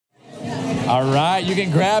All right, you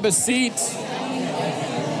can grab a seat.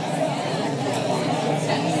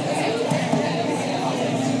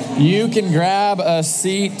 You can grab a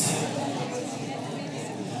seat.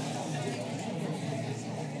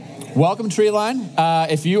 Welcome, Treeline.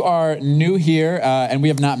 If you are new here and we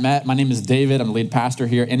have not met, my name is David. I'm the lead pastor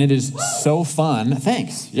here, and it is so fun.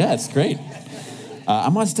 Thanks. Yeah, it's great.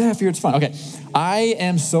 I'm on staff here. It's fun. Okay. I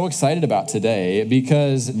am so excited about today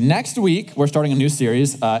because next week we're starting a new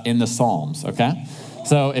series in the Psalms, okay?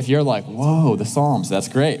 So if you're like, whoa, the Psalms, that's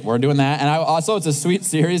great. We're doing that. And also it's a sweet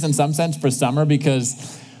series in some sense for summer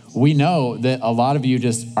because we know that a lot of you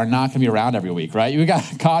just are not going to be around every week, right? We've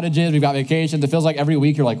got cottages, we've got vacations. It feels like every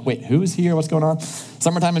week you're like, wait, who's here? What's going on?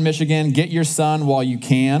 Summertime in Michigan, get your sun while you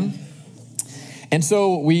can. And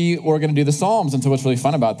so we were going to do the Psalms. And so what's really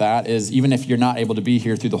fun about that is even if you're not able to be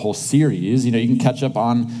here through the whole series, you can catch up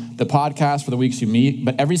on the podcast for the weeks you meet.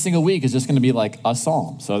 But every single week is just going to be like a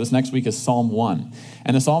Psalm. So this next week is Psalm 1.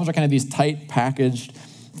 And the Psalms are kind of these tight packaged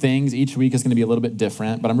things. Each week is going to be a little bit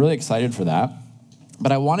different. But I'm really excited for that.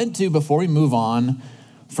 But I wanted to, before we move on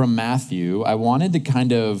from Matthew, I wanted to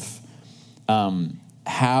kind of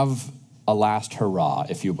have a last hurrah,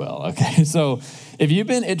 if you will, okay? So if you've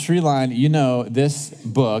been at Treeline, you know this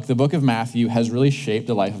book, the book of Matthew, has really shaped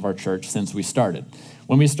the life of our church since we started.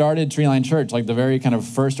 When we started Treeline Church, like the very kind of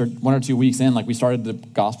first or 1 or 2 weeks in, like we started the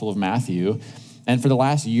Gospel of Matthew, and for the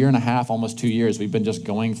last year and a half, almost 2 years, we've been just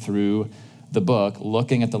going through the book,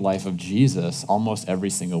 looking at the life of Jesus almost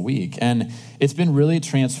every single week. And it's been really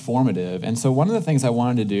transformative. And so one of the things I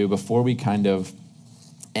wanted to do before we kind of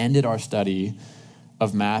ended our study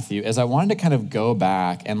of Matthew is I wanted to kind of go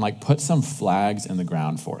back and like put some flags in the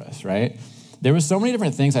ground for us, right? There was so many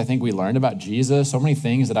different things I think we learned about Jesus, so many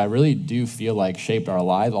things that I really do feel like shaped our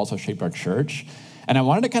lives, also shaped our church. And I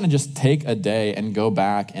wanted to kind of just take a day and go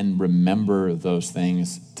back and remember those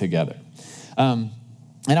things together.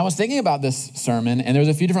 And I was thinking about this sermon, and there was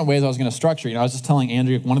a few different ways I was going to structure it. I was just telling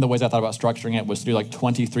Andrew, one of the ways I thought about structuring it was to do like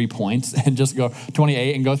 23 points and just go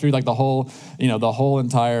 28 and go through like the whole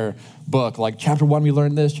entire book. Like chapter 1, we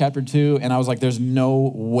learned this, chapter 2, and I was like, there's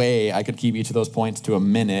no way I could keep each of those points to a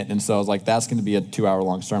minute. And so I was like, that's going to be a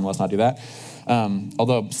 2-hour-long sermon. Let's not do that.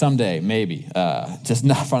 Although someday, maybe, just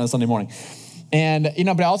not on a Sunday morning. And,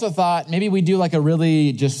 but I also thought maybe we do like a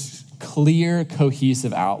really just clear,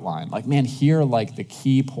 cohesive outline. Like, man, here are like the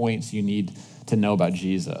key points you need to know about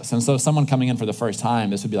Jesus. And so someone coming in for the first time,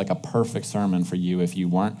 this would be like a perfect sermon for you if you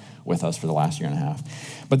weren't with us for the last year and a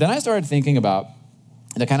half. But then I started thinking about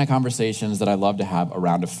the kind of conversations that I love to have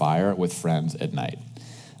around a fire with friends at night.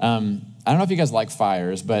 I don't know if you guys like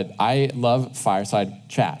fires, but I love fireside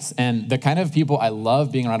chats. And the kind of people I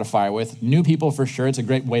love being around a fire with, new people for sure, it's a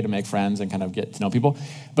great way to make friends and kind of get to know people.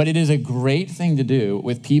 But it is a great thing to do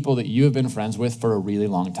with people that you have been friends with for a really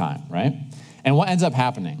long time, right? And what ends up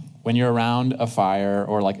happening when you're around a fire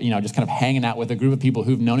or like, just kind of hanging out with a group of people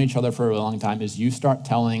who've known each other for a really long time is you start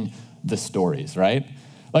telling the stories, right?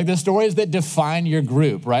 Like the stories that define your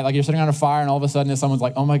group, right? Like you're sitting around a fire and all of a sudden someone's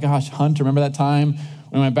like, oh my gosh, Hunt, remember that time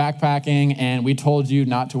we went backpacking and we told you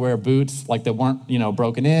not to wear boots like that weren't,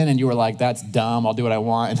 broken in, and you were like, that's dumb, I'll do what I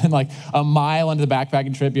want. And then like a mile into the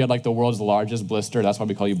backpacking trip, you had like the world's largest blister. That's why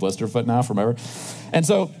we call you Blisterfoot now, forever. And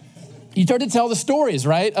so you start to tell the stories,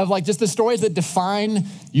 right? Of like just the stories that define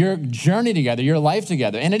your journey together, your life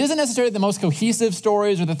together. And it isn't necessarily the most cohesive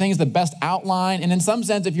stories or the things that best outline. And in some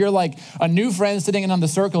sense, if you're like a new friend sitting in on the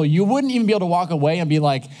circle, you wouldn't even be able to walk away and be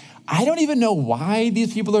like, I don't even know why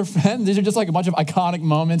these people are friends. These are just like a bunch of iconic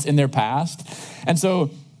moments in their past. And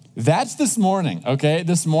so that's this morning, okay?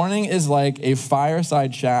 This morning is like a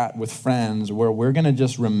fireside chat with friends where we're going to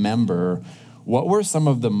just remember what were some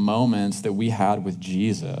of the moments that we had with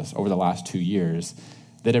Jesus over the last 2 years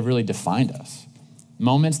that have really defined us?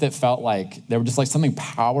 Moments that felt like they were just like something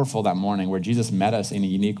powerful that morning where Jesus met us in a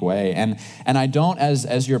unique way. And I don't,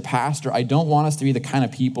 as your pastor, I don't want us to be the kind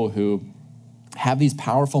of people who have these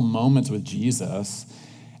powerful moments with Jesus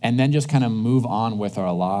and then just kind of move on with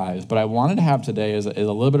our lives. But I wanted to have today is a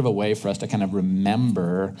little bit of a way for us to kind of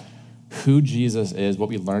remember who Jesus is, what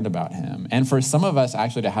we learned about him. And for some of us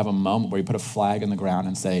actually to have a moment where you put a flag in the ground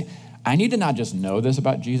and say, I need to not just know this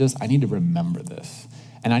about Jesus, I need to remember this.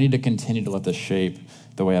 And I need to continue to let this shape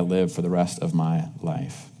the way I live for the rest of my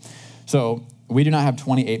life. So we do not have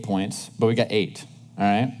 28 points, but we got 8, all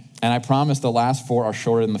right? And I promise the last 4 are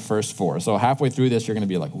shorter than the first 4. So halfway through this, you're going to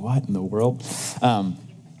be like, what in the world?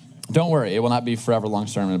 Don't worry, it will not be forever long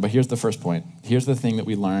sermon. But here's the first point. Here's the thing that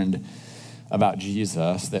we learned about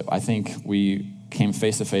Jesus that I think we came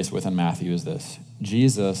face to face with in Matthew is this.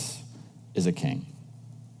 Jesus is a king.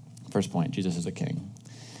 First point, Jesus is a king.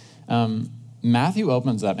 Matthew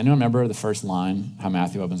opens up. Anyone remember the first line, how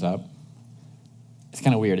Matthew opens up? It's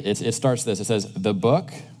kind of weird. It starts this. It says, the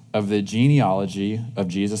book of the genealogy of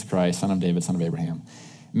Jesus Christ, son of David, son of Abraham.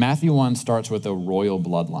 Matthew 1 starts with a royal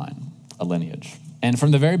bloodline, a lineage. And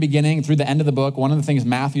from the very beginning through the end of the book, one of the things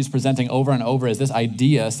Matthew's presenting over and over is this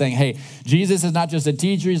idea saying, hey, Jesus is not just a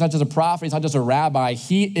teacher, he's not just a prophet, he's not just a rabbi,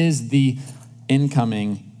 he is the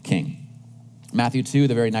incoming king. Matthew 2,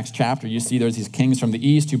 the very next chapter, you see there's these kings from the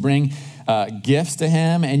east who bring gifts to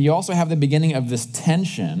him, and you also have the beginning of this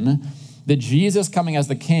tension that Jesus coming as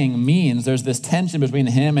the king means there's this tension between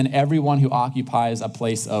him and everyone who occupies a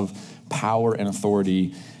place of power and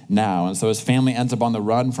authority now. And so his family ends up on the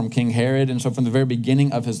run from King Herod. And so from the very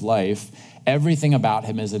beginning of his life, everything about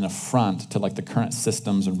him is an affront to like the current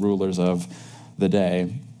systems and rulers of the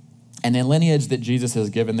day. And the lineage that Jesus has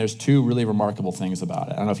given, there's two really remarkable things about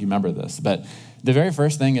it. I don't know if you remember this, but the very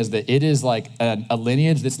first thing is that it is like a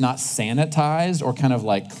lineage that's not sanitized or kind of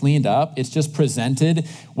like cleaned up. It's just presented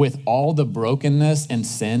with all the brokenness and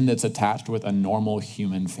sin that's attached with a normal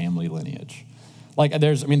human family lineage. Like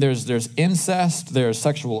there's incest, there's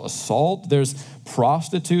sexual assault, there's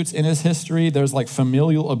prostitutes in his history, there's like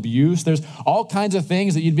familial abuse, there's all kinds of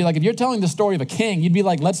things that you'd be like, if you're telling the story of a king, you'd be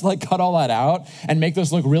like, let's like cut all that out and make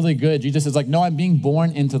this look really good. Jesus is like, no, I'm being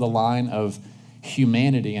born into the line of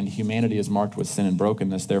humanity, and humanity is marked with sin and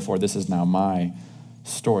brokenness. Therefore, this is now my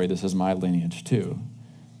story. This is my lineage too.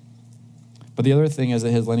 But the other thing is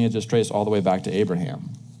that his lineage is traced all the way back to Abraham.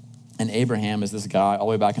 And Abraham is this guy all the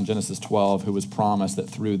way back in Genesis 12 who was promised that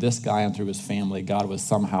through this guy and through his family, God was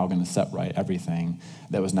somehow going to set right everything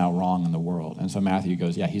that was now wrong in the world. And so Matthew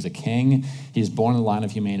goes, yeah, he's a king. He's born in the line of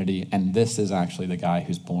humanity. And this is actually the guy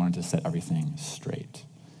who's born to set everything straight.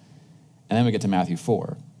 And then we get to Matthew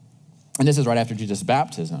 4. And this is right after Jesus'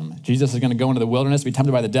 baptism. Jesus is going to go into the wilderness, be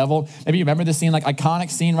tempted by the devil. Maybe you remember this scene, like iconic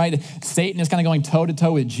scene, right? Satan is kind of going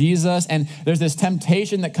toe-to-toe with Jesus. And there's this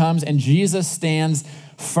temptation that comes, and Jesus stands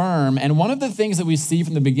firm. And one of the things that we see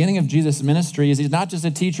from the beginning of Jesus' ministry is he's not just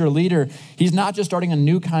a teacher or leader. He's not just starting a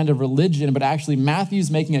new kind of religion, but actually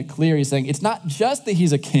Matthew's making it clear. He's saying it's not just that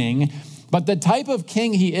he's a king, but the type of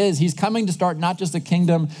king he is, he's coming to start not just a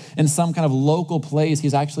kingdom in some kind of local place.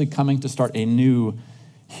 He's actually coming to start a new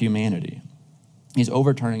humanity. He's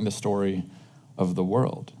overturning the story of the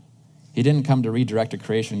world. He didn't come to redirect a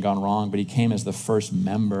creation gone wrong, but he came as the first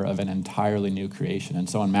member of an entirely new creation. And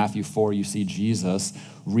so in Matthew 4, you see Jesus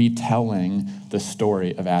retelling the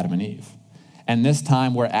story of Adam and Eve. And this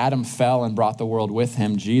time where Adam fell and brought the world with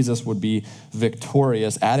him, Jesus would be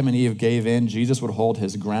victorious. Adam and Eve gave in. Jesus would hold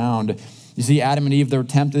his ground. You see, Adam and Eve, they're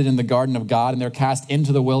tempted in the garden of God, and they're cast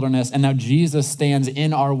into the wilderness. And now Jesus stands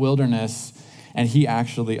in our wilderness, and he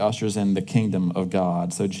actually ushers in the kingdom of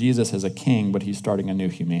God. So Jesus is a king, but he's starting a new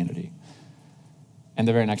humanity. And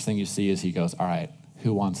the very next thing you see is he goes, all right,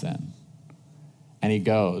 who wants in? And he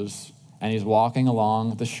goes, and he's walking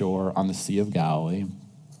along the shore on the Sea of Galilee,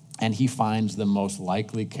 and he finds the most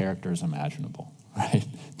likely characters imaginable, right?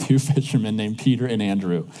 Two fishermen named Peter and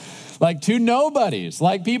Andrew. Like two nobodies,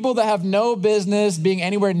 like people that have no business being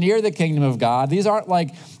anywhere near the kingdom of God. These aren't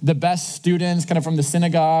like the best students kind of from the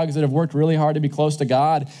synagogues that have worked really hard to be close to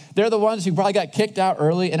God. They're the ones who probably got kicked out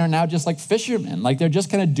early and are now just like fishermen. Like they're just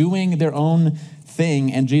kind of doing their own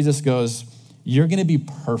thing. And Jesus goes, you're going to be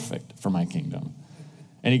perfect for my kingdom.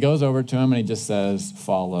 And he goes over to him and he just says,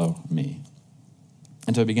 follow me.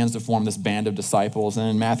 And so he begins to form this band of disciples. And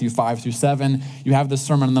in Matthew 5-7, you have the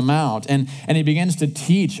Sermon on the Mount. And he begins to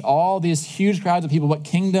teach all these huge crowds of people what the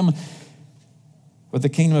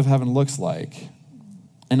kingdom of heaven looks like.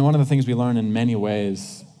 And one of the things we learn in many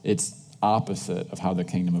ways, it's opposite of how the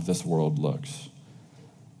kingdom of this world looks.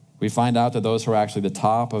 We find out that those who are actually the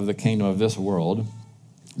top of the kingdom of this world,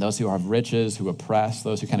 those who have riches, who oppress,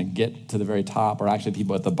 those who kind of get to the very top are actually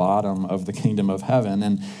people at the bottom of the kingdom of heaven.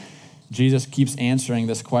 And Jesus keeps answering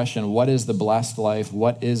this question, what is the blessed life?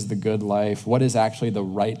 What is the good life? What is actually the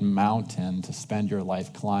right mountain to spend your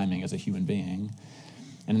life climbing as a human being?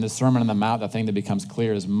 And in the Sermon on the Mount, the thing that becomes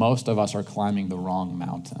clear is most of us are climbing the wrong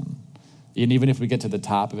mountain. And even if we get to the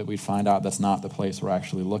top of it, we find out that's not the place we're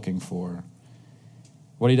actually looking for.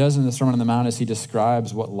 What he does in the Sermon on the Mount is he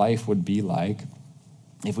describes what life would be like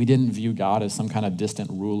if we didn't view God as some kind of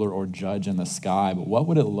distant ruler or judge in the sky, but what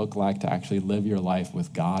would it look like to actually live your life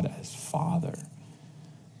with God as Father?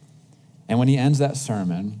 And when he ends that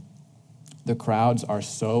sermon, the crowds are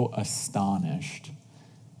so astonished.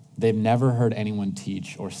 They've never heard anyone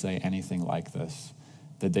teach or say anything like this,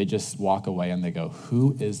 that they just walk away and they go,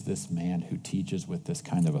 who is this man who teaches with this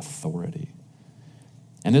kind of authority?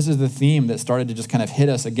 And this is the theme that started to just kind of hit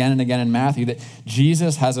us again and again in Matthew, that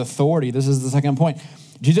Jesus has authority. This is the second point.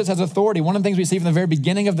 Jesus has authority. One of the things we see from the very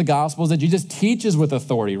beginning of the gospel is that Jesus teaches with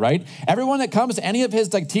authority, right? Everyone that comes to any of his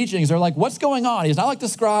teachings, they're like, what's going on? He's not like the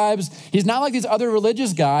scribes. He's not like these other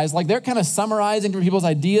religious guys. Like they're kind of summarizing for people's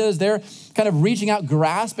ideas. They're kind of reaching out,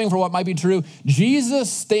 grasping for what might be true.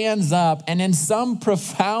 Jesus stands up and in some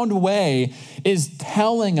profound way is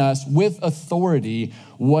telling us with authority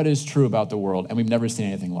what is true about the world. And we've never seen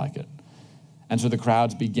anything like it. And so the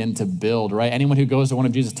crowds begin to build, right? Anyone who goes to one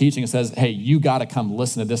of Jesus' teachings says, hey, you got to come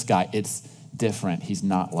listen to this guy. It's different. He's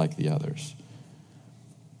not like the others.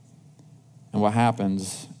 And what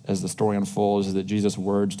happens as the story unfolds is that Jesus'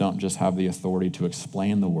 words don't just have the authority to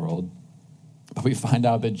explain the world, but we find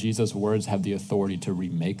out that Jesus' words have the authority to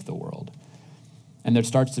remake the world. And there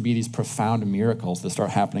starts to be these profound miracles that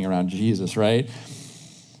start happening around Jesus, right?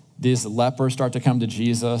 These lepers start to come to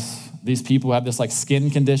Jesus. These people have this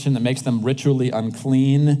skin condition that makes them ritually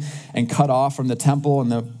unclean and cut off from the temple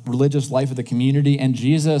and the religious life of the community. And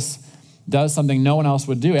Jesus does something no one else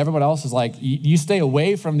would do. Everyone else is like, you stay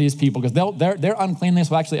away from these people because their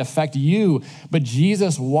uncleanness will actually affect you. But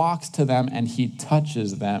Jesus walks to them and he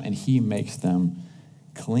touches them and he makes them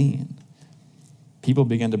clean. People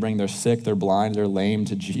begin to bring their sick, their blind, their lame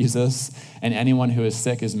to Jesus. And anyone who is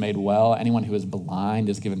sick is made well. Anyone who is blind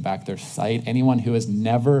is given back their sight. Anyone who has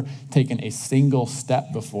never taken a single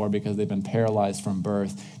step before because they've been paralyzed from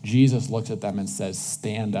birth, Jesus looks at them and says,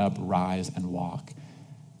 stand up, rise, and walk.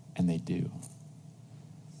 And they do.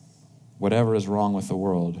 Whatever is wrong with the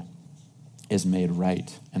world is made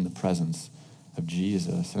right in the presence of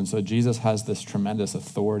Jesus. And so Jesus has this tremendous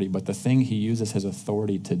authority, but the thing he uses his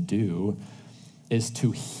authority to do is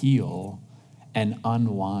to heal and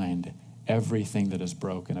unwind everything that is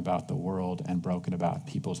broken about the world and broken about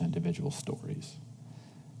people's individual stories.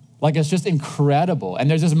 It's just incredible.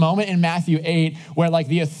 And there's this moment in Matthew 8 where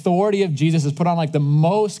the authority of Jesus is put on the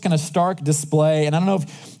most kind of stark display. And I don't know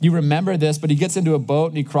if you remember this, but he gets into a boat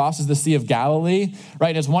and he crosses the Sea of Galilee, right?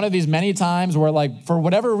 And it's one of these many times where for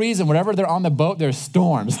whatever reason, whenever they're on the boat, there's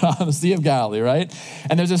storms on the Sea of Galilee, right?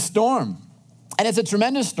 And there's a storm. And it's a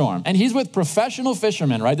tremendous storm. And he's with professional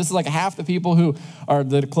fishermen, right? This is half the people who are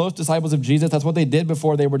the close disciples of Jesus. That's what they did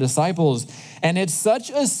before they were disciples. And it's such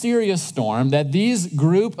a serious storm that these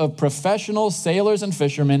group of professional sailors and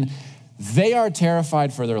fishermen, they are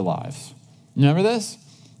terrified for their lives. Remember this?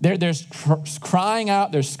 They're crying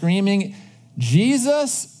out, they're screaming,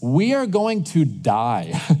 Jesus, we are going to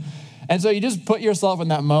die. And so you just put yourself in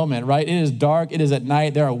that moment, right? It is dark, it is at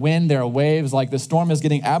night, there are wind, there are waves, the storm is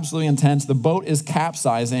getting absolutely intense, the boat is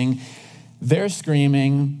capsizing, they're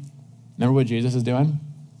screaming. Remember what Jesus is doing?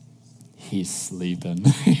 He's sleeping.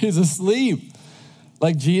 He's asleep.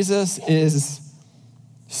 Jesus is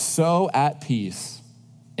so at peace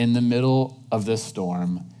in the middle of this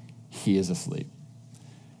storm, he is asleep.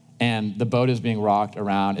 And the boat is being rocked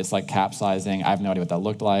around. It's capsizing. I have no idea what that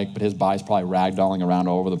looked like, but his body's probably ragdolling around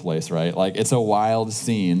all over the place, right? It's a wild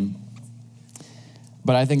scene.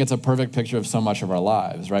 But I think it's a perfect picture of so much of our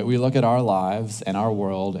lives, right? We look at our lives and our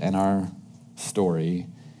world and our story,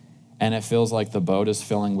 and it feels like the boat is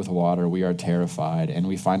filling with water. We are terrified, and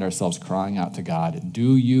we find ourselves crying out to God,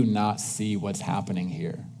 do you not see what's happening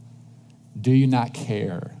here? Do you not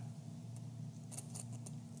care?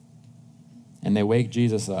 And they wake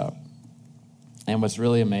Jesus up. And what's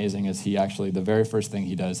really amazing is the very first thing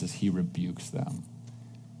he does is he rebukes them.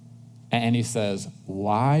 And he says,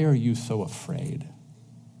 why are you so afraid?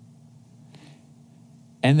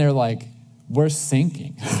 And they're like, we're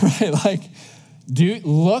sinking, right? Dude,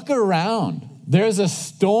 look around. There's a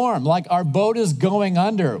storm. Our boat is going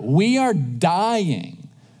under. We are dying.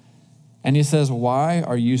 And he says, why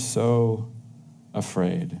are you so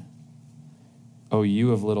afraid? Oh,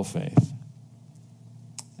 you of little faith.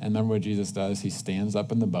 And remember what Jesus does? He stands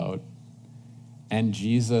up in the boat, and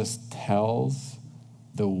Jesus tells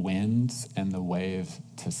the winds and the waves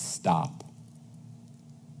to stop.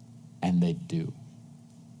 And they do.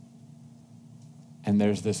 And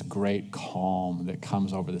there's this great calm that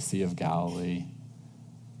comes over the Sea of Galilee,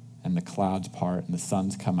 and the clouds part, and the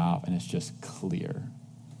suns come out, and it's just clear.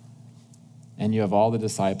 And you have all the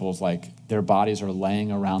disciples, their bodies are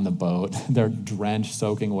laying around the boat. They're drenched,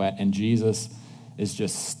 soaking wet, and Jesus is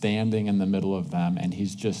just standing in the middle of them, and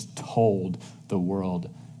he's just told the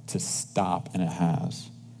world to stop, and it has.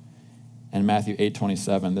 And Matthew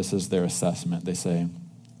 8:27, this is their assessment. They say,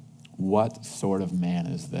 what sort of man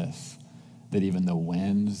is this, that even the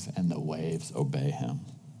winds and the waves obey him?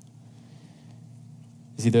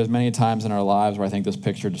 You see, there's many times in our lives where I think this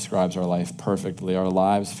picture describes our life perfectly. Our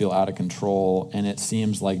lives feel out of control, and it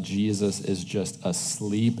seems like Jesus is just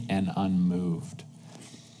asleep and unmoved.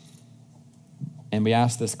 And we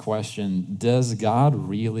ask this question, does God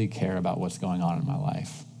really care about what's going on in my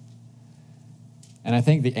life? And I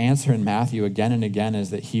think the answer in Matthew again and again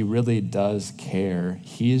is that he really does care.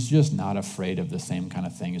 He is just not afraid of the same kind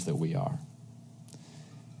of things that we are.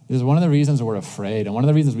 This is one of the reasons we're afraid, and one of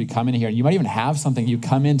the reasons we come in here, and you might even have something, you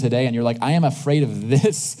come in today and you're like, I am afraid of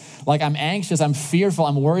this. Like, I'm anxious, I'm fearful,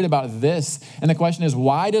 I'm worried about this. And the question is,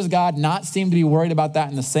 why does God not seem to be worried about that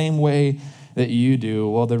in the same way that you do?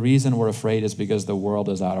 Well, the reason we're afraid is because the world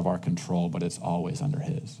is out of our control, but it's always under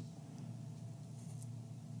his.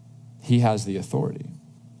 He has the authority.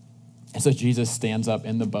 And so Jesus stands up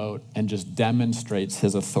in the boat and just demonstrates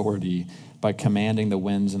his authority by commanding the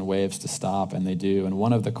winds and waves to stop, and they do. And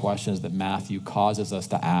one of the questions that Matthew causes us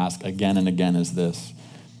to ask again and again is this: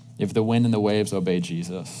 if the wind and the waves obey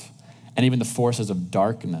Jesus, and even the forces of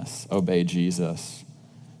darkness obey Jesus,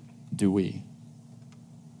 do we?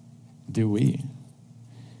 Do we?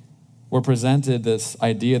 We're presented this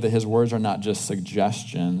idea that his words are not just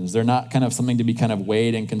suggestions. They're not kind of something to be kind of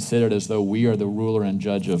weighed and considered as though we are the ruler and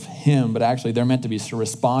judge of him, but actually they're meant to be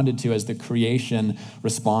responded to as the creation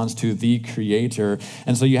responds to the creator.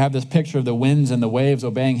 And so you have this picture of the winds and the waves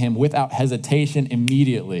obeying him without hesitation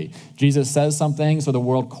immediately. Jesus says something, so the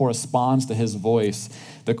world corresponds to his voice.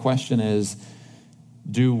 The question is,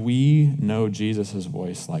 do we know Jesus'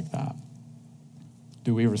 voice like that?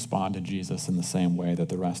 Do we respond to Jesus in the same way that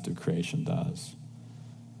the rest of creation does?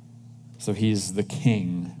 So he's the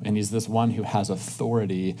king, and he's this one who has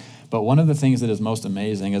authority. But one of the things that is most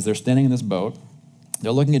amazing is they're standing in this boat,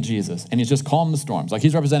 they're looking at Jesus, and he's just calming the storms. Like,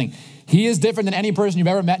 he's representing, he is different than any person you've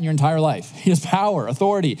ever met in your entire life. He has power,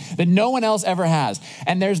 authority that no one else ever has.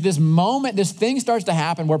 And there's this moment, this thing starts to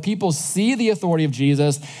happen where people see the authority of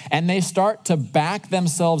Jesus and they start to back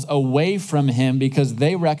themselves away from him because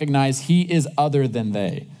they recognize he is other than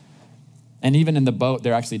they. And even in the boat,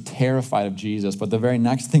 they're actually terrified of Jesus. But the very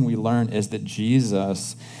next thing we learn is that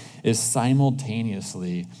Jesus is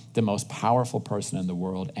simultaneously the most powerful person in the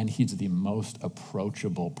world, and he's the most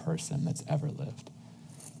approachable person that's ever lived.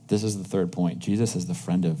 This is the third point. Jesus is the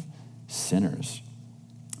friend of sinners.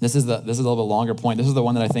 This is a little bit longer point. This is the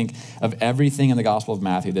one that I think of everything in the Gospel of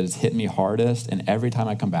Matthew that has hit me hardest, and every time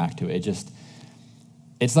I come back to it,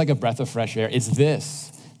 it's like a breath of fresh air. It's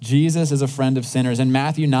this. Jesus is a friend of sinners. In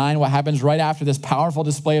Matthew 9, what happens right after this powerful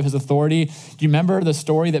display of his authority, do you remember the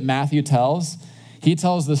story that Matthew tells? He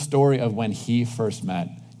tells the story of when he first met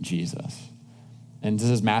Jesus. And this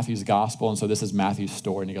is Matthew's gospel, and so this is Matthew's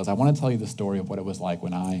story. And he goes, I want to tell you the story of what it was like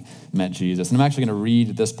when I met Jesus. And I'm actually going to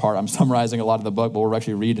read this part. I'm summarizing a lot of the book, but we'll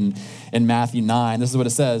actually read in Matthew 9. This is what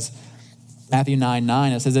it says. Matthew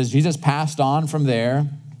 9:9. It says, as Jesus passed on from there,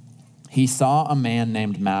 he saw a man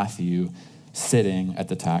named Matthew sitting at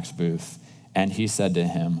the tax booth, and he said to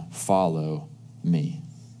him, follow me.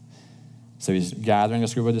 So he's gathering a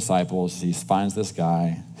group of disciples. He finds this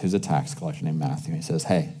guy who's a tax collector named Matthew. And he says,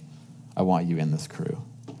 hey, I want you in this crew.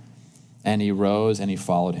 And he rose and he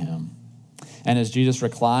followed him. And as Jesus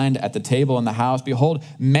reclined at the table in the house, behold,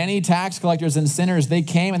 many tax collectors and sinners, they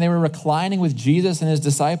came and they were reclining with Jesus and his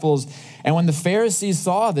disciples. And when the Pharisees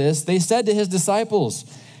saw this, they said to his disciples,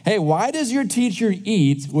 hey, why does your teacher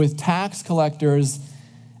eat with tax collectors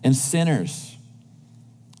and sinners?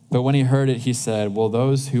 But when he heard it, he said, well,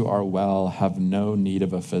 those who are well have no need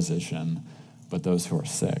of a physician, but those who are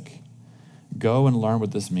sick. Go and learn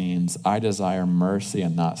what this means. I desire mercy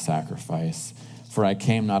and not sacrifice, for I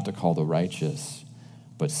came not to call the righteous,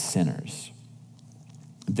 but sinners.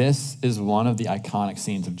 This is one of the iconic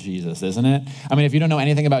scenes of Jesus, isn't it? I mean, if you don't know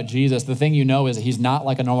anything about Jesus, the thing you know is that he's not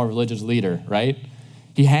like a normal religious leader, right?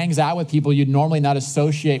 He hangs out with people you'd normally not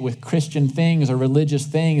associate with Christian things or religious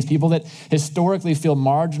things, people that historically feel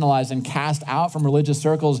marginalized and cast out from religious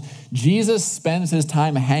circles. Jesus spends his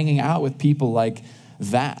time hanging out with people like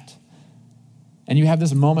that. And you have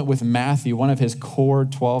this moment with Matthew, one of his core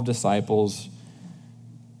 12 disciples.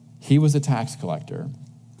 He was a tax collector,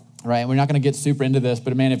 right? And we're not going to get super into this,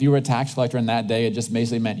 but man, if you were a tax collector in that day, it just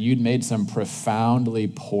basically meant you'd made some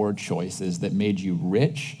profoundly poor choices that made you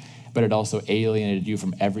rich, but it also alienated you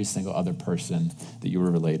from every single other person that you were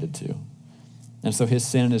related to. And so his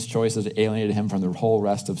sin and his choices alienated him from the whole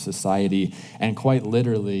rest of society. And quite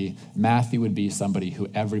literally, Matthew would be somebody who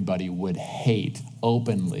everybody would hate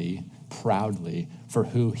openly, proudly, for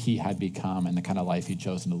who he had become and the kind of life he'd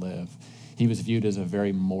chosen to live. He was viewed as a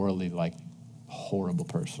very morally, horrible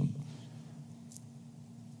person.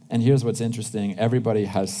 And here's what's interesting. Everybody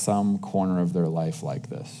has some corner of their life like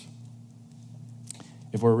this.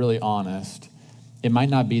 If we're really honest, it might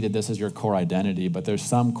not be that this is your core identity, but there's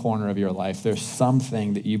some corner of your life, there's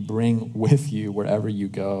something that you bring with you wherever you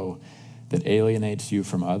go that alienates you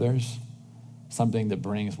from others, something that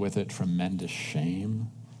brings with it tremendous shame,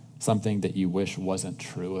 something that you wish wasn't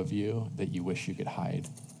true of you, that you wish you could hide.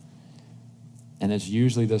 And it's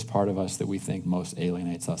usually this part of us that we think most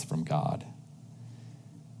alienates us from God.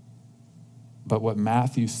 But what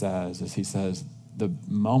Matthew says is he says, the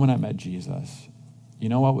moment I met Jesus, you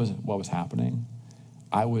know what was happening?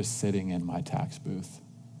 I was sitting in my tax booth.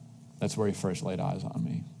 That's where he first laid eyes on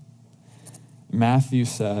me. Matthew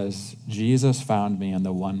says, Jesus found me in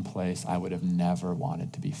the one place I would have never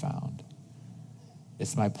wanted to be found.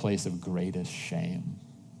 It's my place of greatest shame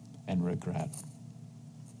and regret.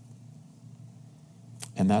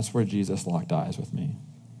 And that's where Jesus locked eyes with me.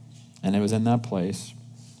 And it was in that place,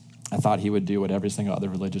 I thought he would do what every single other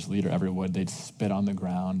religious leader ever would. They'd spit on the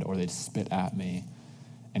ground or they'd spit at me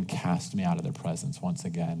and cast me out of their presence once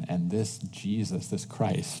again. And this Jesus, this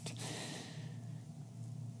Christ,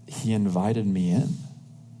 he invited me in.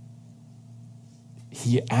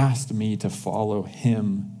 He asked me to follow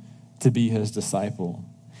him, to be his disciple.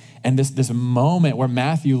 And this moment where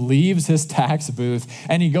Matthew leaves his tax booth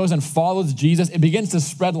and he goes and follows Jesus, it begins to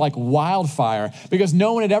spread like wildfire because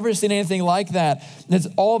no one had ever seen anything like that. And it's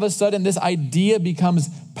all of a sudden this idea becomes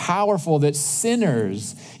powerful that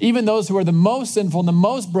sinners, even those who are the most sinful and the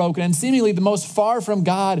most broken and seemingly the most far from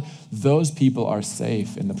God, those people are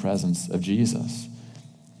safe in the presence of Jesus.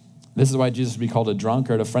 This is why Jesus would be called a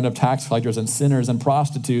drunkard, a friend of tax collectors and sinners and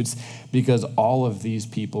prostitutes, because all of these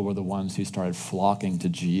people were the ones who started flocking to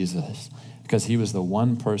Jesus because he was the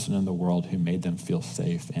one person in the world who made them feel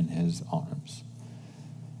safe in his arms.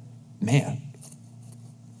 Man,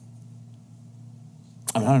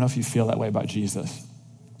 I don't know if you feel that way about Jesus,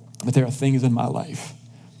 but there are things in my life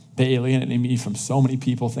that alienate me from so many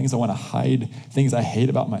people, things I want to hide, things I hate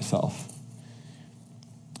about myself.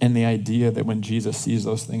 And the idea that when Jesus sees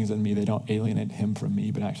those things in me, they don't alienate him from me,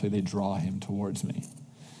 but actually they draw him towards me.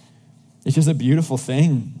 It's just a beautiful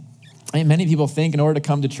thing. I mean, many people think in order to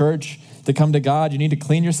come to church, to come to God, you need to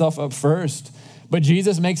clean yourself up first. But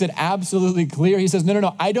Jesus makes it absolutely clear. He says,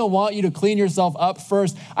 no, I don't want you to clean yourself up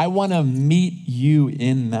first. I want to meet you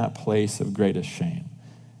in that place of greatest shame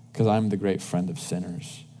because I'm the great friend of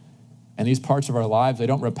sinners. And these parts of our lives, they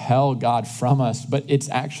don't repel God from us, but it's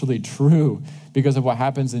actually true because of what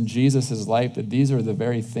happens in Jesus' life, that these are the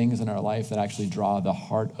very things in our life that actually draw the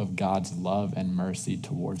heart of God's love and mercy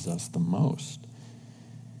towards us the most.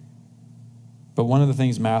 But one of the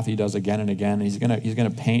things Matthew does again and again, he's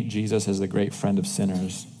gonna paint Jesus as the great friend of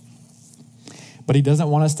sinners. But he doesn't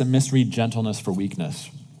want us to misread gentleness for weakness.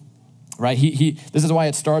 Right? This is why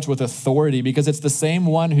it starts with authority, because it's the same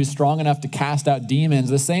one who's strong enough to cast out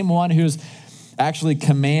demons, the same one who's actually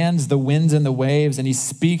commands the winds and the waves, and he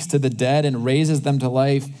speaks to the dead and raises them to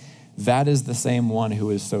life. That is the same one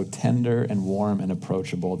who is so tender and warm and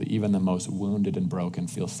approachable that even the most wounded and broken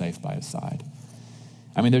feel safe by his side.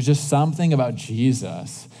 I mean, there's just something about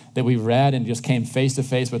Jesus that we read and just came face to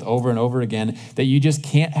face with over and over again that you just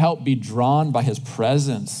can't help be drawn by his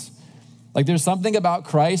presence. Like there's something about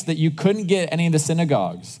Christ that you couldn't get any of the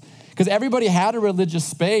synagogues because everybody had a religious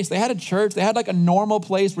space. They had a church. They had like a normal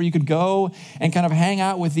place where you could go and kind of hang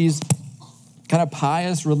out with these kind of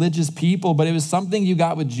pious religious people, but it was something you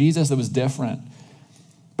got with Jesus that was different.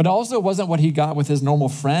 But it also wasn't what he got with his normal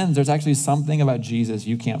friends. There's actually something about Jesus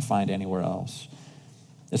you can't find anywhere else.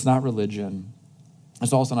 It's not religion.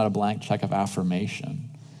 It's also not a blank check of affirmation.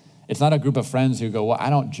 It's not a group of friends who go, well, I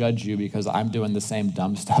don't judge you because I'm doing the same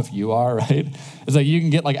dumb stuff you are, right? It's like you can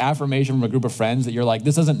get like affirmation from a group of friends that you're like,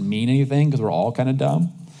 this doesn't mean anything because we're all kind of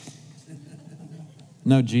dumb.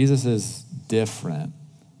 No, Jesus is different.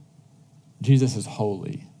 Jesus is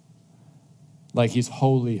holy. Like he's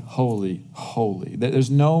holy, holy, holy. There's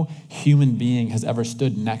no human being has ever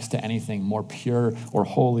stood next to anything more pure or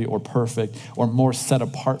holy or perfect or more set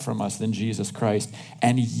apart from us than Jesus Christ.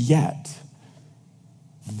 And yet,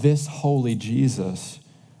 this holy Jesus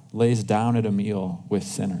lays down at a meal with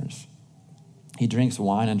sinners. He drinks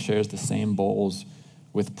wine and shares the same bowls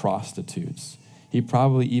with prostitutes. He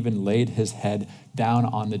probably even laid his head down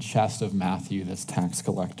on the chest of Matthew, this tax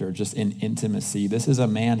collector, just in intimacy. This is a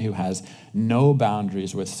man who has no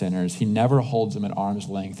boundaries with sinners. He never holds them at arm's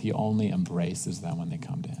length. He only embraces them when they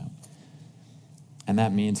come to him. And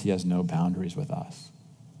that means he has no boundaries with us.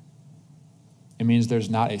 It means there's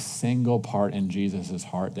not a single part in Jesus'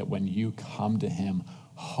 heart that when you come to him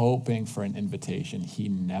hoping for an invitation, he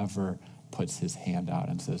never puts his hand out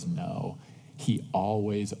and says no. He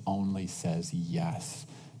always only says yes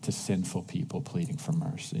to sinful people pleading for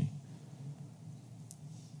mercy.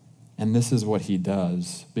 And this is what he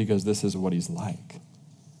does because this is what he's like.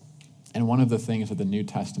 And one of the things that the New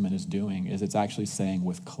Testament is doing is it's actually saying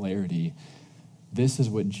with clarity, This is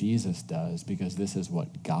what Jesus does because this is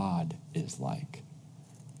what God is like.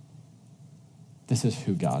 This is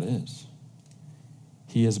who God is.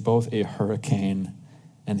 He is both a hurricane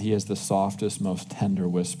and he is the softest, most tender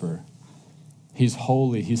whisper. He's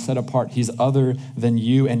holy, he's set apart, he's other than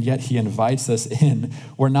you, and yet he invites us in.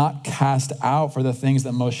 We're not cast out for the things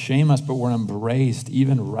that most shame us, but we're embraced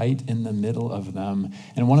even right in the middle of them.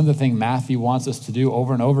 And one of the things Matthew wants us to do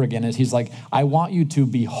over and over again is he's like, I want you to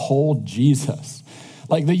behold Jesus.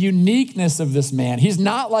 Like the uniqueness of this man. He's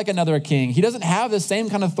not like another king. He doesn't have the same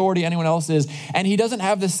kind of authority anyone else is, and he doesn't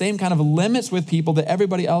have the same kind of limits with people that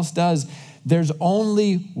everybody else does. There's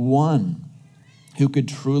only one who could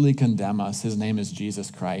truly condemn us. His name is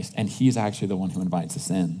Jesus Christ, and he's actually the one who invites us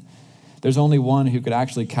in. There's only one who could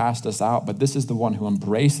actually cast us out, but this is the one who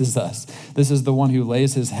embraces us. This is the one who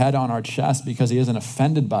lays his head on our chest because he isn't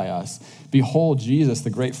offended by us. Behold Jesus, the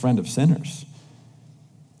great friend of sinners.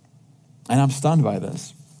 And I'm stunned by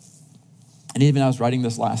this. And even I was writing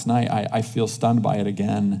this last night, I feel stunned by it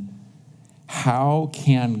again. How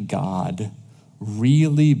can God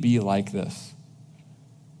really be like this?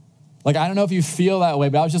 Like, I don't know if you feel that way,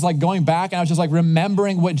 but I was just like going back and I was just like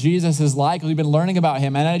remembering what Jesus is like. We've been learning about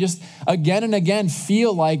him. And I just again and again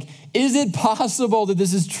feel like, is it possible that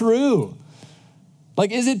this is true?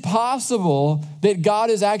 Like, is it possible that God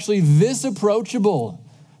is actually this approachable,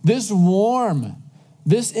 this warm,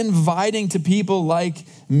 this inviting to people like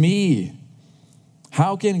me?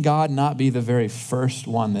 How can God not be the very first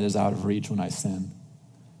one that is out of reach when I sin?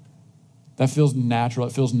 That feels natural.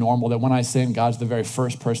 It feels normal that when I sin, God's the very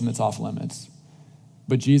first person that's off limits.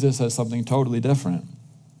 But Jesus says something totally different.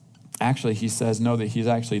 Actually, he says, no, that he's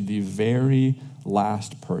actually the very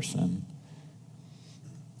last person.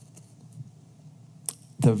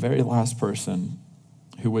 The very last person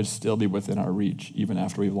who would still be within our reach even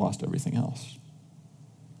after we've lost everything else.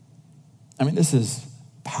 I mean, this is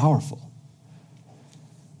powerful.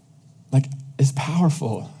 Like, it's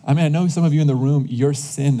powerful. I mean, I know some of you in the room, your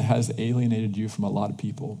sin has alienated you from a lot of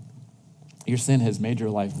people. Your sin has made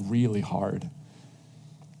your life really hard.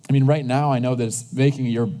 I mean, right now, I know that it's making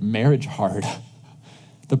your marriage hard.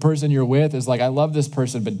 The person you're with is like, I love this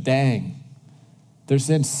person, but dang, their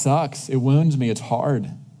sin sucks. It wounds me. It's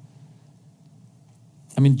hard.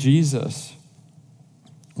 I mean, Jesus,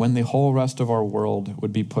 when the whole rest of our world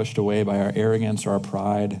would be pushed away by our arrogance or our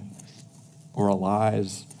pride or our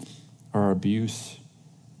lies, or our abuse,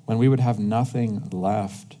 when we would have nothing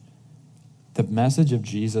left, the message of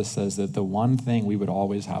Jesus says that the one thing we would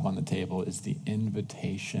always have on the table is the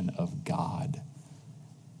invitation of God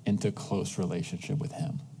into close relationship with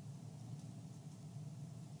him.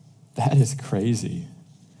 That is crazy.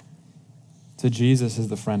 So Jesus is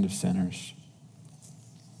the friend of sinners.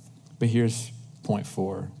 But here's point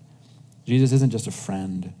 4. Jesus isn't just a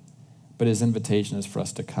friend, but his invitation is for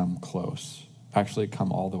us to come close. Actually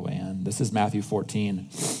come all the way in. This is Matthew 14.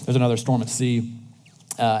 There's another storm at sea,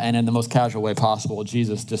 and in the most casual way possible,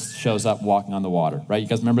 Jesus just shows up walking on the water, right? You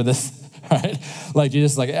guys remember this, right? Like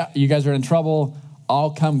Jesus is like, yeah, you guys are in trouble,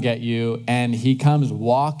 I'll come get you. And he comes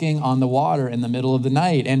walking on the water in the middle of the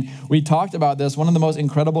night. And we talked about this, one of the most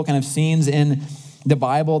incredible kind of scenes in the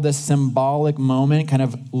Bible, this symbolic moment, kind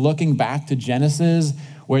of looking back to Genesis,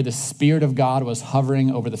 where the Spirit of God was hovering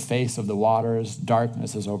over the face of the waters,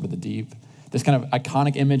 darkness is over the deep. This kind of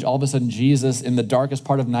iconic image, all of a sudden Jesus in the darkest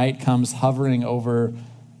part of night comes hovering over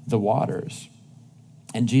the waters.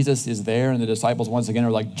 And Jesus is there and the disciples once again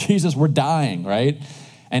are like, Jesus, we're dying, right?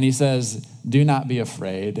 And he says, do not be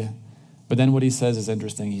afraid. But then what he says is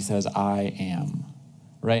interesting. He says, I am,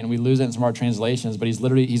 right? And we lose it in some of our translations, but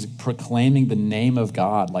he's proclaiming the name of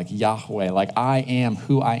God, like Yahweh, like I am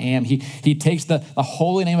who I am. He takes the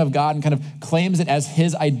holy name of God and kind of claims it as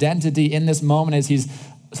his identity in this moment as he's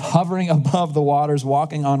hovering above the waters,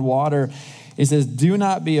 walking on water. He says, do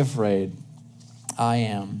not be afraid. I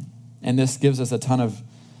am. And this gives us a ton of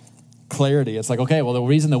clarity. It's like, okay, well, the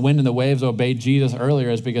reason the wind and the waves obeyed Jesus earlier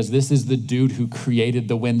is because this is the dude who created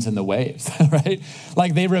the winds and the waves, right?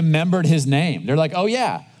 Like they remembered his name. They're like, oh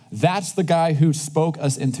yeah, that's the guy who spoke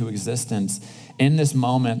us into existence. In this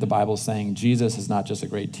moment, the Bible's saying Jesus is not just a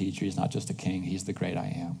great teacher. He's not just a king. He's the great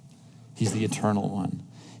I am. He's the eternal one.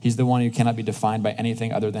 He's the one who cannot be defined by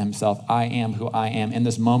anything other than himself. I am who I am. In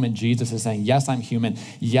this moment, Jesus is saying, yes, I'm human.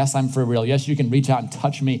 Yes, I'm for real. Yes, you can reach out and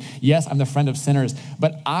touch me. Yes, I'm the friend of sinners.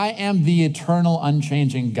 But I am the eternal,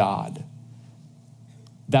 unchanging God.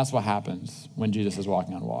 That's what happens when Jesus is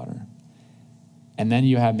walking on water. And then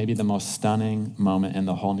you have maybe the most stunning moment in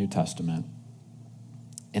the whole New Testament.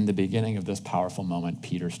 In the beginning of this powerful moment,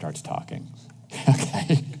 Peter starts talking.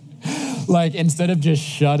 Okay? Like, instead of just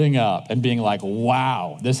shutting up and being like,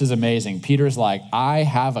 wow, this is amazing, Peter's like, I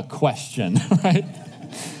have a question, right?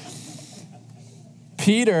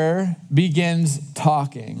 Peter begins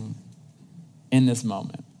talking in this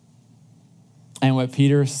moment. And what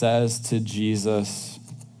Peter says to Jesus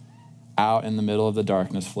out in the middle of the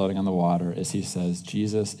darkness floating on the water is he says,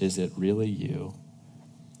 Jesus, is it really you?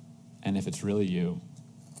 And if it's really you,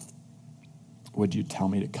 would you tell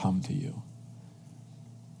me to come to you?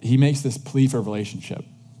 He makes this plea for relationship,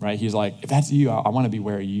 right? He's like, if that's you, I want to be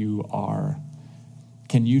where you are.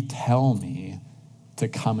 Can you tell me to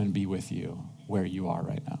come and be with you where you are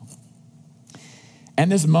right now?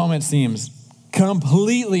 And this moment seems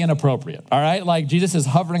completely inappropriate, all right? Like Jesus is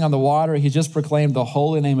hovering on the water. He's just proclaimed the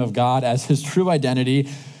holy name of God as his true identity.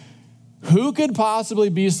 Who could possibly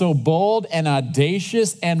be so bold and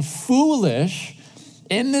audacious and foolish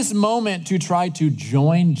in this moment to try to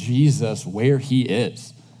join Jesus where he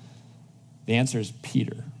is? The answer is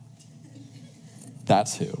Peter.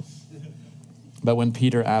 That's who. But when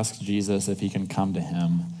Peter asks Jesus if he can come to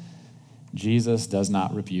him, Jesus does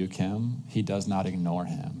not rebuke him. He does not ignore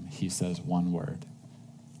him. He says one word. Do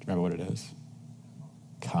you remember what it is?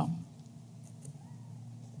 Come.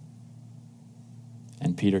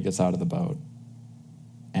 And Peter gets out of the boat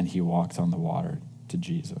and he walks on the water to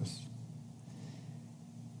Jesus.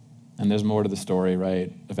 And there's more to the story,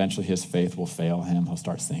 right? Eventually his faith will fail him. He'll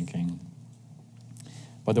start sinking.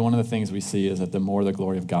 But one of the things we see is that the more the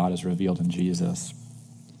glory of God is revealed in Jesus,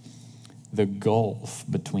 the gulf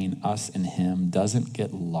between us and him doesn't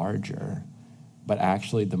get larger, but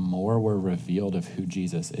actually the more we're revealed of who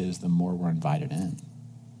Jesus is, the more we're invited in.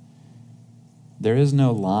 There is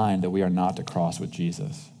no line that we are not to cross with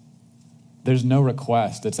Jesus. There's no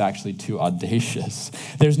request that's actually too audacious.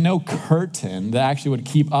 There's no curtain that actually would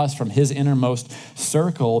keep us from his innermost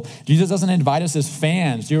circle. Jesus doesn't invite us as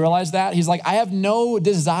fans. Do you realize that? He's like, I have no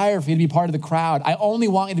desire for you to be part of the crowd. I only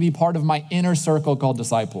want you to be part of my inner circle called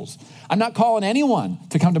disciples. I'm not calling anyone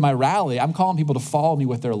to come to my rally. I'm calling people to follow me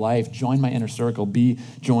with their life, join my inner circle, be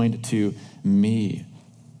joined to me.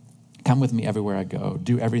 Come with me everywhere I go.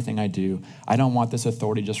 Do everything I do. I don't want this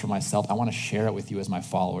authority just for myself. I want to share it with you as my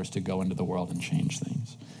followers to go into the world and change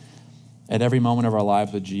things. At every moment of our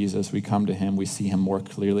lives with Jesus, we come to him. We see him more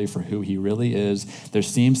clearly for who he really is. There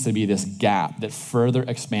seems to be this gap that further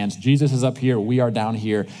expands. Jesus is up here. We are down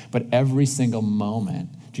here. But every single moment,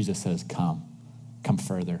 Jesus says, come. Come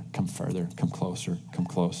further. Come further. Come closer. Come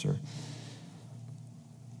closer.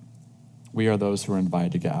 We are those who are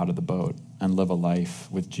invited to get out of the boat and live a life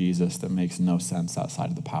with Jesus that makes no sense outside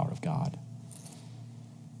of the power of God.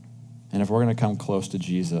 And if we're going to come close to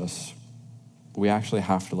Jesus, we actually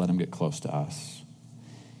have to let him get close to us.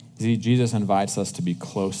 See, Jesus invites us to be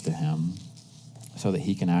close to him so that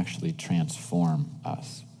he can actually transform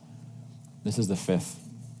us. This is the fifth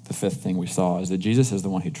thing we saw, is that Jesus is the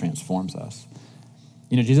one who transforms us.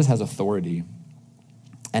 You know, Jesus has authority,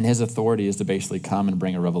 and his authority is to basically come and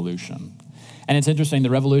bring a revolution. And it's interesting, the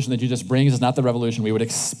revolution that Jesus brings is not the revolution we would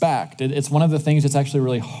expect. It's one of the things that's actually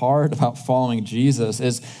really hard about following Jesus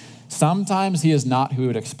is sometimes he is not who we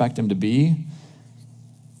would expect him to be.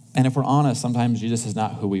 And if we're honest, sometimes Jesus is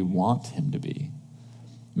not who we want him to be.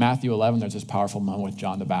 Matthew 11, there's this powerful moment with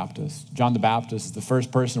John the Baptist. John the Baptist is the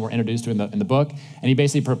first person we're introduced to in the book, and he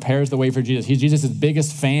basically prepares the way for Jesus. He's Jesus'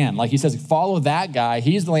 biggest fan. Like he says, follow that guy.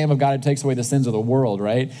 He's the Lamb of God who takes away the sins of the world,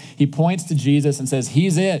 right? He points to Jesus and says,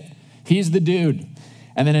 he's it. He's the dude.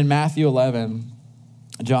 And then in Matthew 11,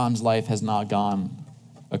 John's life has not gone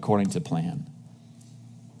according to plan.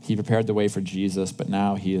 He prepared the way for Jesus, but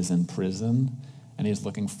now he is in prison, and he's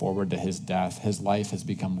looking forward to his death. His life has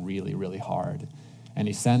become really, really hard. And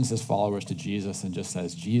he sends his followers to Jesus and just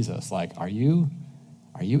says, Jesus, like, are you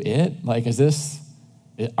it? Like,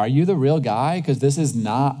 are you the real guy? Because this is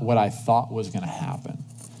not what I thought was going to happen.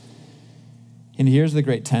 And here's the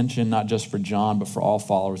great tension, not just for John, but for all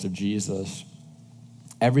followers of Jesus.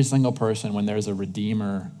 Every single person, when there's a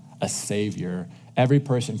redeemer, a savior, every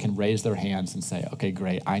person can raise their hands and say, okay,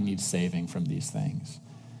 great, I need saving from these things.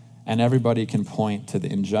 And everybody can point to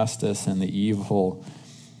the injustice and the evil,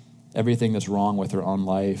 everything that's wrong with their own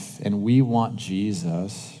life. And we want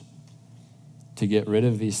Jesus to get rid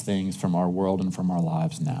of these things from our world and from our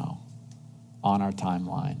lives now, on our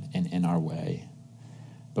timeline and in our way.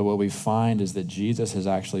 But what we find is that Jesus is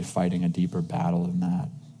actually fighting a deeper battle than that.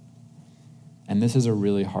 And this is a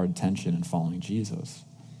really hard tension in following Jesus.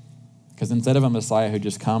 Because instead of a Messiah who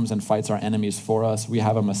just comes and fights our enemies for us, we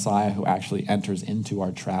have a Messiah who actually enters into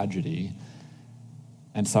our tragedy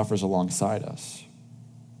and suffers alongside us.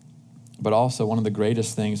 But also, one of the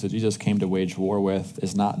greatest things that Jesus came to wage war with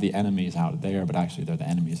is not the enemies out there, but actually they're the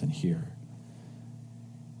enemies in here.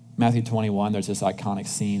 Matthew 21, there's this iconic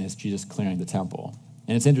scene as Jesus clearing the temple.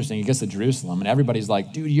 And it's interesting, he gets to Jerusalem and everybody's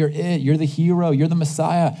like, dude, you're it. You're the hero. You're the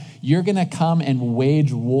Messiah. You're going to come and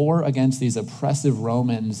wage war against these oppressive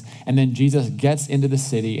Romans. And then Jesus gets into the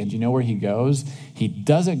city, and do you know where he goes? He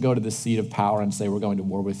doesn't go to the seat of power and say, we're going to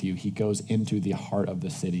war with you. He goes into the heart of the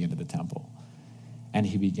city, into the temple. And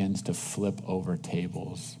he begins to flip over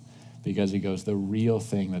tables because he goes, the real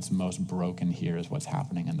thing that's most broken here is what's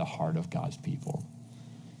happening in the heart of God's people.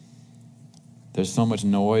 There's so much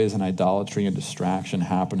noise and idolatry and distraction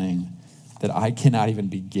happening that I cannot even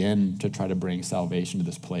begin to try to bring salvation to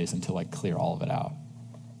this place until I clear all of it out.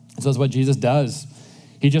 And so that's what Jesus does.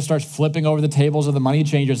 He just starts flipping over the tables of the money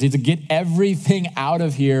changers. He's to get everything out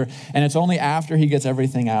of here. And it's only after he gets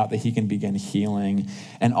everything out that he can begin healing.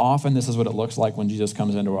 And often this is what it looks like when Jesus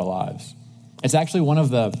comes into our lives. It's actually one of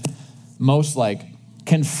the most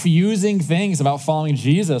confusing things about following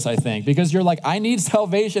Jesus, I think, because you're like, I need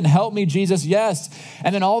salvation. Help me, Jesus. Yes.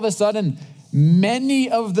 And then all of a sudden, many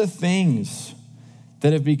of the things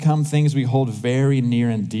that have become things we hold very near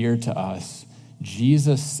and dear to us,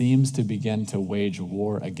 Jesus seems to begin to wage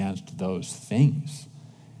war against those things.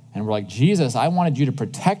 And we're like, Jesus, I wanted you to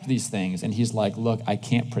protect these things. And he's like, look, I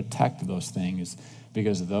can't protect those things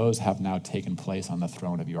because those have now taken place on the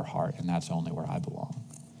throne of your heart, and that's only where I belong.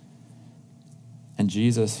 And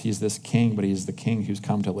Jesus, he's this king, but he's the king who's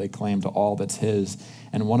come to lay claim to all that's his.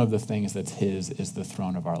 And one of the things that's his is the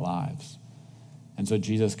throne of our lives. And so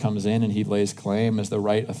Jesus comes in and he lays claim as the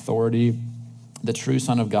right authority, the true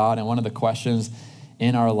Son of God. And one of the questions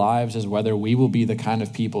in our lives is whether we will be the kind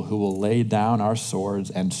of people who will lay down our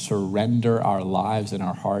swords and surrender our lives and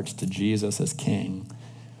our hearts to Jesus as king,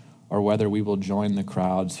 or whether we will join the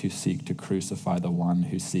crowds who seek to crucify the one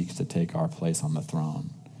who seeks to take our place on the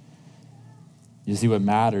throne. You see, what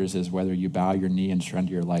matters is whether you bow your knee and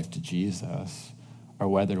surrender your life to Jesus, or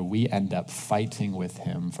whether we end up fighting with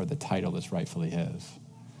him for the title that's rightfully his.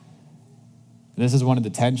 This is one of the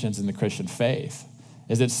tensions in the Christian faith,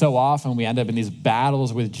 is that so often we end up in these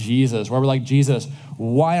battles with Jesus where we're like, Jesus,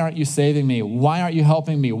 why aren't you saving me? Why aren't you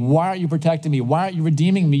helping me? Why aren't you protecting me? Why aren't you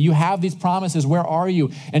redeeming me? You have these promises. Where are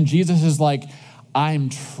you? And Jesus is like, I'm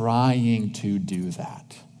trying to do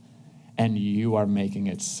that. And you are making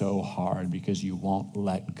it so hard because you won't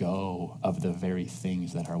let go of the very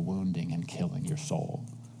things that are wounding and killing your soul.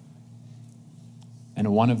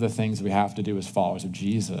 And one of the things we have to do as followers of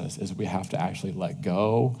Jesus is we have to actually let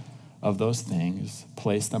go of those things,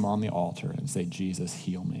 place them on the altar and say, Jesus,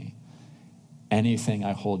 heal me. Anything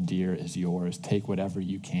I hold dear is yours. Take whatever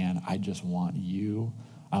you can. I just want you.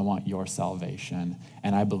 I want your salvation.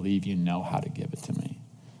 And I believe you know how to give it to me.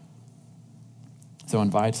 So it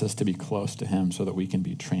invites us to be close to him so that we can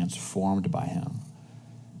be transformed by him.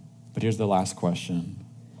 But here's the last question.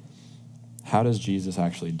 How does Jesus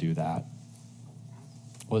actually do that?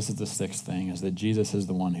 Well, this is the sixth thing, is that Jesus is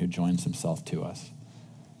the one who joins himself to us.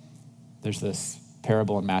 There's this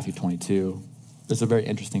parable in Matthew 22. It's a very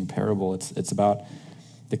interesting parable. It's about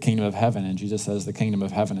the kingdom of heaven. And Jesus says the kingdom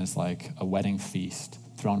of heaven is like a wedding feast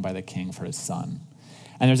thrown by the king for his son.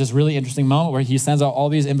 And there's this really interesting moment where he sends out all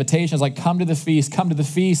these invitations, like, come to the feast, come to the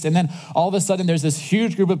feast. And then all of a sudden there's this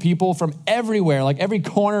huge group of people from everywhere, like every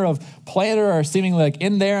corner of planet are seemingly like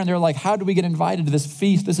in there. And they're like, how do we get invited to this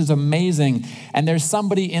feast? This is amazing. And there's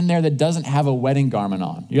somebody in there that doesn't have a wedding garment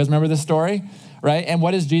on. You guys remember this story? Right? And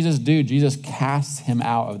what does Jesus do? Jesus casts him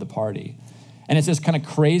out of the party. And it's this kind of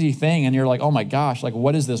crazy thing. And you're like, oh my gosh, like,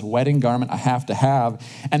 what is this wedding garment I have to have?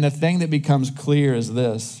 And the thing that becomes clear is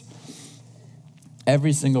this.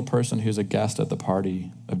 Every single person who's a guest at the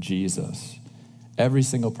party of Jesus, every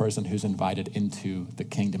single person who's invited into the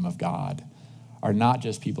kingdom of God are not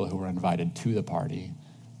just people who are invited to the party,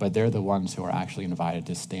 but they're the ones who are actually invited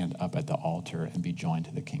to stand up at the altar and be joined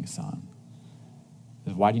to the king's son.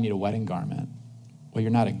 Why do you need a wedding garment? Well,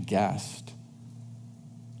 you're not a guest.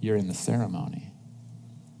 You're in the ceremony.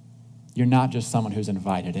 You're not just someone who's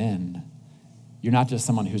invited in. You're not just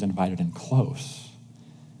someone who's invited in close.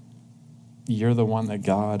 You're the one that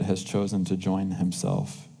God has chosen to join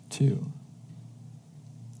himself to.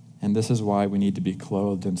 And this is why we need to be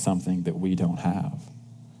clothed in something that we don't have.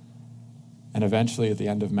 And eventually at the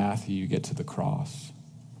end of Matthew, you get to the cross.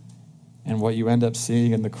 And what you end up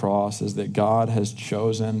seeing in the cross is that God has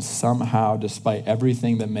chosen somehow, despite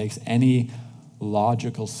everything that makes any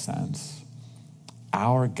logical sense,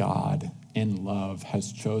 our God in love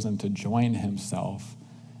has chosen to join himself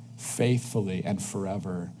faithfully and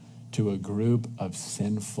forever to a group of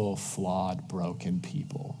sinful, flawed, broken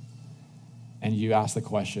people. And you ask the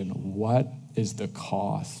question, what is the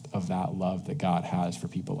cost of that love that God has for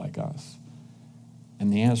people like us?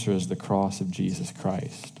 And the answer is the cross of Jesus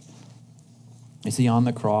Christ. You see, on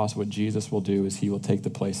the cross, what Jesus will do is he will take the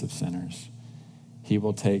place of sinners. He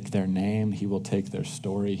will take their name. He will take their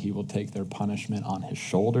story. He will take their punishment on his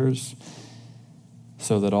shoulders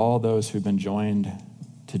so that all those who've been joined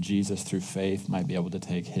to Jesus through faith might be able to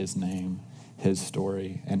take his name, his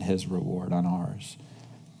story, and his reward on ours.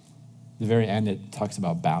 At the very end, it talks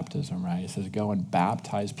about baptism, right? It says, go and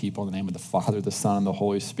baptize people in the name of the Father, the Son, and the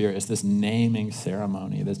Holy Spirit. It's this naming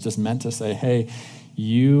ceremony that's just meant to say, hey,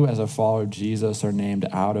 you as a follower of Jesus are named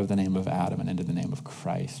out of the name of Adam and into the name of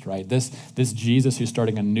Christ, right? This Jesus who's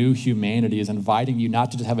starting a new humanity is inviting you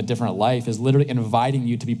not to just have a different life, is literally inviting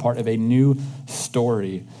you to be part of a new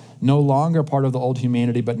story. No longer part of the old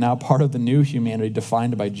humanity, but now part of the new humanity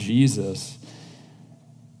defined by Jesus.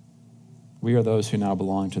 We are those who now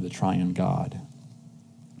belong to the triune God.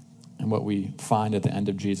 And what we find at the end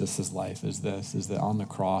of Jesus' life is that on the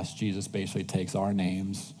cross, Jesus basically takes our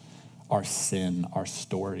names, our sin, our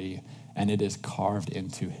story, and it is carved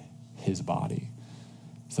into his body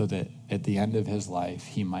so that at the end of his life,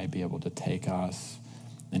 he might be able to take us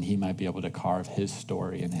and he might be able to carve his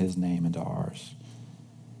story and his name into ours.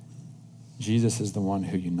 Jesus is the one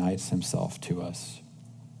who unites himself to us,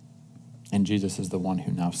 and Jesus is the one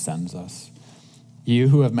who now sends us. You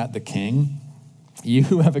who have met the King, you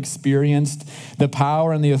who have experienced the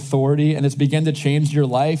power and the authority, and it's begun to change your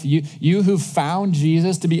life. You who found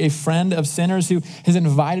Jesus to be a friend of sinners, who has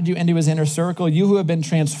invited you into his inner circle. You who have been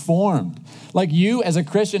transformed. Like you as a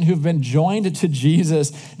Christian who've been joined to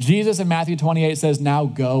Jesus. Jesus in Matthew 28 says, now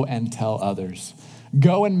go and tell others.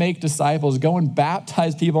 Go and make disciples. Go and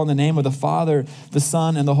baptize people in the name of the Father, the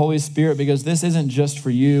Son, and the Holy Spirit, because this isn't just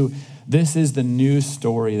for you. This is the new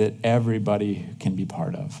story that everybody can be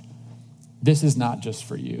part of. This is not just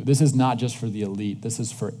for you. This is not just for the elite. This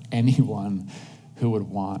is for anyone who would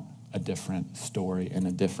want a different story and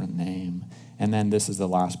a different name. And then this is the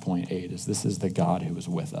last point 8, is this is the God who is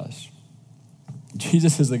with us.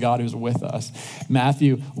 Jesus is the God who's with us.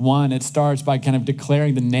 Matthew 1, it starts by kind of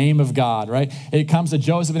declaring the name of God, right? It comes to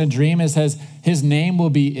Joseph in a dream. It says his name will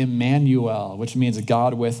be Emmanuel, which means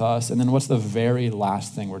God with us. And then what's the very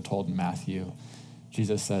last thing we're told in Matthew?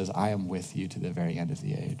 Jesus says, I am with you to the very end of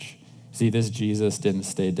the age. See, this Jesus didn't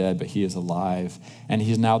stay dead, but he is alive. And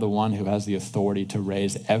he's now the one who has the authority to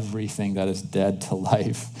raise everything that is dead to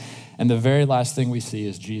life. And the very last thing we see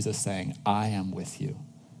is Jesus saying, I am with you.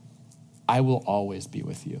 I will always be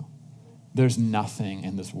with you. There's nothing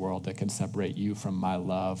in this world that can separate you from my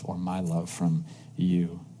love or my love from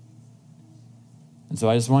you. And so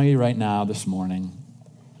I just want you right now this morning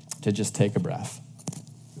to just take a breath.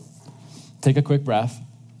 Take a quick breath.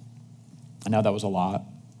 I know that was a lot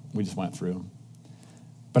we just went through.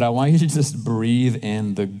 But I want you to just breathe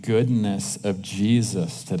in the goodness of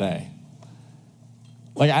Jesus today.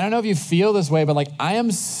 Like, I don't know if you feel this way, but like, I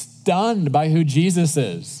am stunned by who Jesus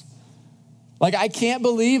is. Like, I can't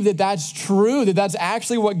believe that that's true, that that's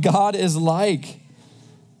actually what God is like.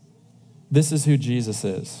 This is who Jesus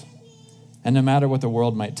is. And no matter what the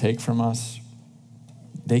world might take from us,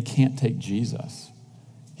 they can't take Jesus.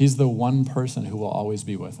 He's the one person who will always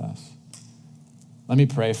be with us. Let me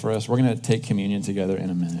pray for us. We're going to take communion together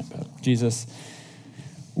in a minute. But Jesus,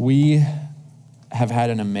 we have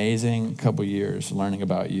had an amazing couple years learning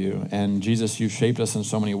about you. And Jesus, you've shaped us in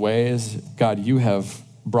so many ways. God, you have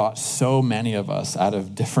brought so many of us out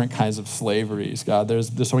of different kinds of slaveries. God,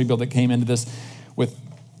 there's so many people that came into this with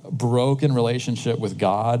broken relationship with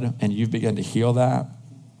God, and you've begun to heal that.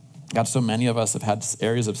 God, so many of us have had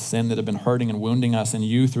areas of sin that have been hurting and wounding us, and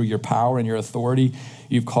you, through your power and your authority,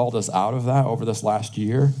 you've called us out of that over this last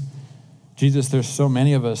year. Jesus, there's so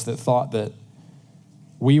many of us that thought that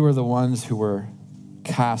we were the ones who were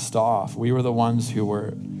cast off. We were the ones who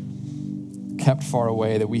were kept far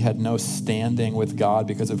away, that we had no standing with God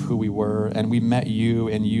because of who we were. And we met you,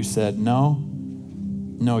 and you said, no,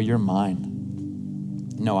 you're mine.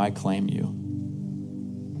 No, I claim you.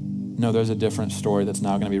 No, there's a different story that's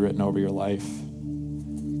now going to be written over your life.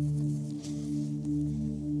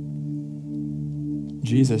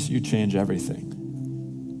 Jesus, you change everything.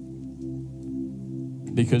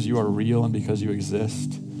 Because you are real and because you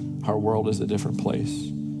exist, our world is a different place.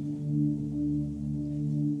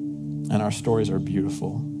 And our stories are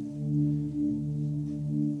beautiful.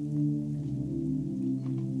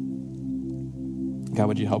 God,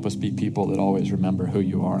 would you help us be people that always remember who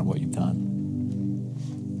you are and what you've done?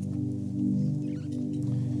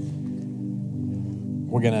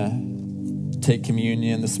 We're going to take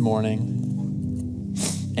communion this morning.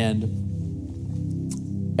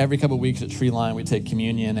 And every couple of weeks at Treeline, we take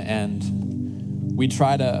communion, and we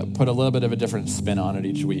try to put a little bit of a different spin on it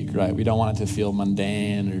each week, right? We don't want it to feel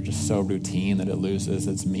mundane or just so routine that it loses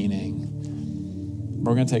its meaning.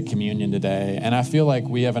 We're going to take communion today. And I feel like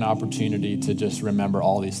we have an opportunity to just remember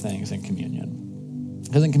all these things in communion.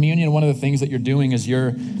 Because in communion, one of the things that you're doing is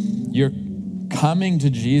you're coming to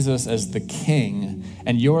Jesus as the king,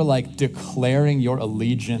 and you're like declaring your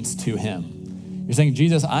allegiance to him. You're saying,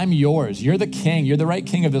 Jesus, I'm yours. You're the king. You're the right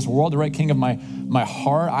king of this world, the right king of my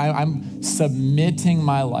heart. I'm submitting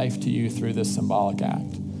my life to you through this symbolic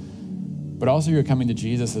act. But also you're coming to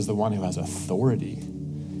Jesus as the one who has authority.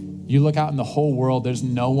 You look out in the whole world, there's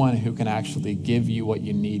no one who can actually give you what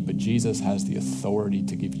you need, but Jesus has the authority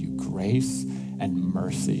to give you grace and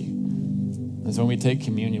mercy. And so when we take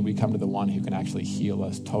communion, we come to the one who can actually heal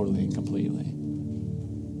us totally and completely.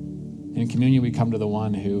 In communion, we come to the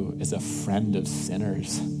one who is a friend of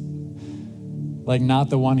sinners. Like not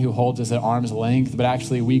the one who holds us at arm's length, but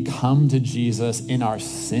actually we come to Jesus in our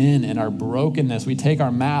sin and our brokenness. We take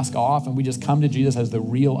our mask off and we just come to Jesus as the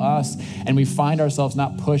real us, and we find ourselves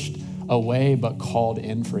not pushed away, but called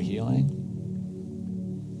in for healing.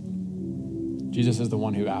 Jesus is the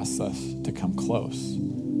one who asks us to come close,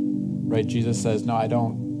 right? Jesus says, no, I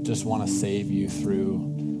don't just want to save you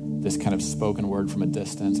through this kind of spoken word from a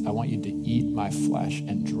distance. I want you to eat my flesh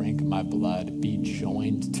and drink my blood, be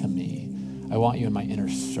joined to me. I want you in my inner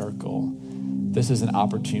circle. This is an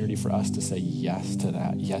opportunity for us to say yes to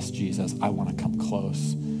that. Yes, Jesus, I want to come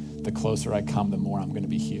close. The closer I come, the more I'm going to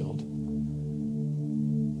be healed.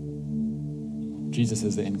 Jesus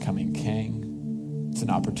is the incoming king. It's an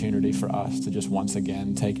opportunity for us to just once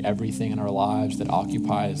again take everything in our lives that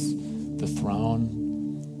occupies the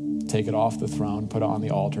throne, take it off the throne, put it on the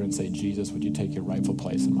altar and say, Jesus, would you take your rightful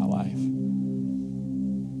place in my life?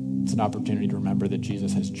 It's an opportunity to remember that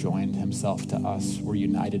Jesus has joined himself to us. We're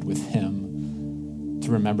united with him.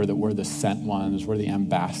 To remember that we're the sent ones, we're the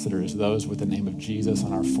ambassadors, those with the name of Jesus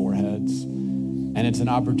on our foreheads. And it's an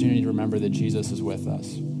opportunity to remember that Jesus is with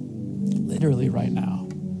us. Literally right now.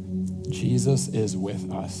 Jesus is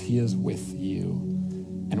with us. He is with you.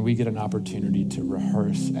 And we get an opportunity to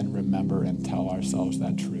rehearse and remember and tell ourselves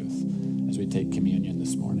that truth as we take communion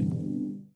this morning.